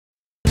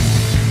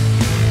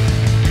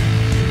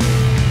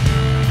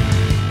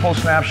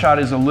pull snap shot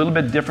is a little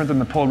bit different than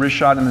the pull wrist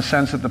shot in the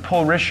sense that the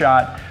pull wrist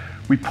shot,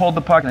 we pulled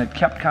the puck and it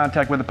kept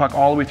contact with the puck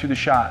all the way through the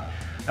shot.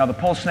 Now the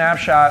pull snap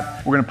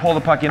shot, we're going to pull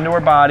the puck into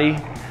our body,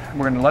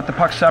 we're going to let the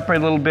puck separate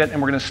a little bit,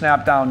 and we're going to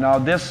snap down. Now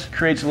this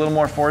creates a little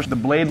more force, the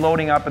blade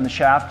loading up and the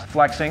shaft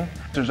flexing.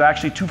 There's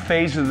actually two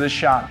phases of this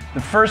shot. The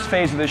first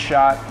phase of this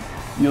shot,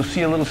 you'll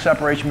see a little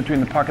separation between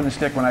the puck and the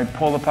stick when I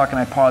pull the puck and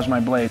I pause my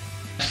blade.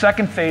 The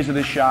second phase of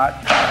this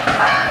shot,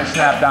 I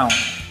snap down.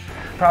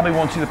 Probably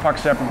won't see the puck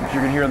separate, but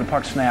you're going to hear the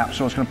puck snap.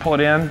 So it's going to pull it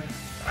in and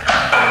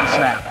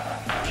snap.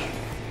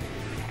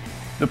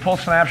 The pull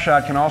snap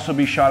shot can also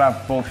be shot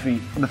off both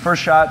feet. The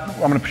first shot,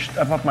 I'm going to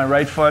step off my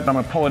right foot, I'm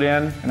going to pull it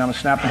in, and I'm going to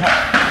snap the puck.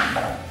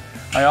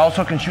 I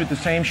also can shoot the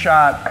same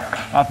shot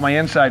off my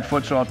inside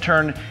foot, so I'll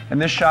turn, and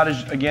this shot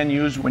is again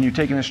used when you're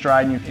taking a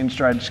stride and you're in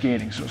stride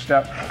skating. So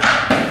step,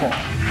 pull.